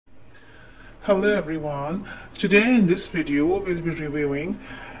Hello everyone. Today in this video we'll be reviewing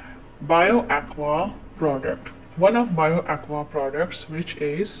Bioaqua product. One of Bioaqua products, which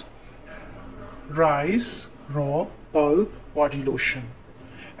is rice raw pulp body lotion.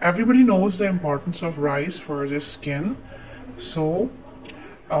 Everybody knows the importance of rice for the skin. So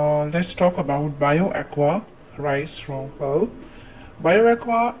let's talk about Bioaqua rice raw pulp.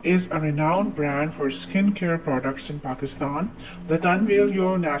 Bioaqua is a renowned brand for skincare products in Pakistan that unveil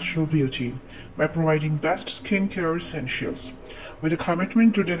your natural beauty by providing best skincare essentials. With a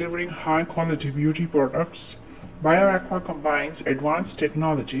commitment to delivering high-quality beauty products, Bioaqua combines advanced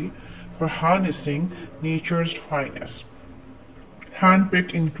technology for harnessing nature's finest.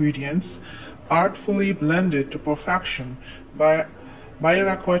 Hand-picked ingredients, artfully blended to perfection by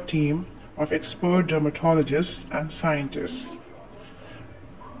Bioaqua team of expert dermatologists and scientists.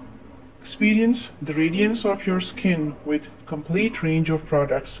 Experience the radiance of your skin with complete range of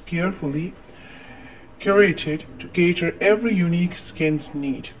products carefully curated to cater every unique skin's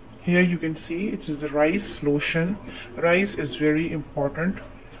need. Here you can see it is the rice lotion. Rice is very important.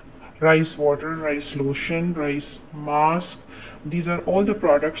 Rice water, rice lotion, rice mask. These are all the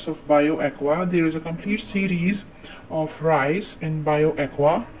products of Bioaqua. There is a complete series of rice in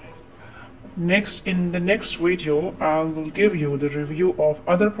Bioaqua. In the next video, I will give you the review of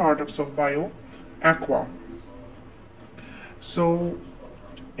other products of Bioaqua. So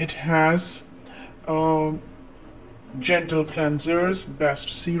it has gentle cleansers, best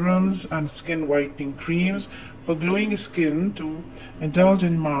serums, and skin whitening creams for glowing skin to indulge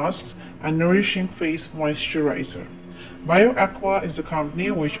in masks and nourishing face moisturizer. Bioaqua is a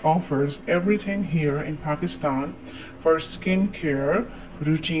company which offers everything here in Pakistan for skin care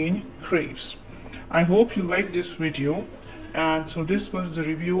routine craves. I hope you liked this video, and so this was the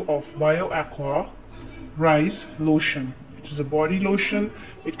review of Bioaqua rice lotion. It is a body lotion.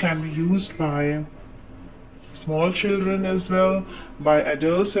 It can be used by small children as well, by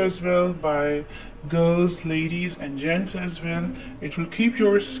adults as well, by girls, ladies and gents as well. It will keep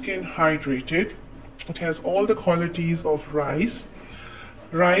your skin hydrated. It has all the qualities of rice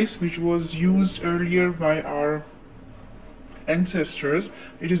which was used earlier by our ancestors.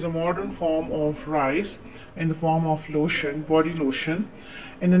 It is a modern form of rice in the form of lotion, body lotion.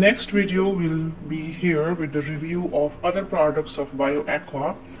 In the next video, we'll be here with the review of other products of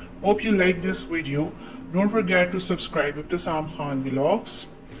Bioaqua. Hope you like this video. Don't forget to subscribe with the Sam Khan Vlogs.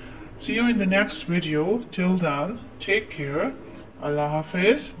 See you in the next video. Till then, take care. Allah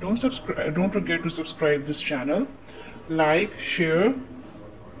Hafiz. Don't forget to subscribe this channel. Like, share.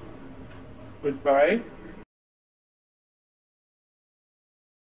 Goodbye.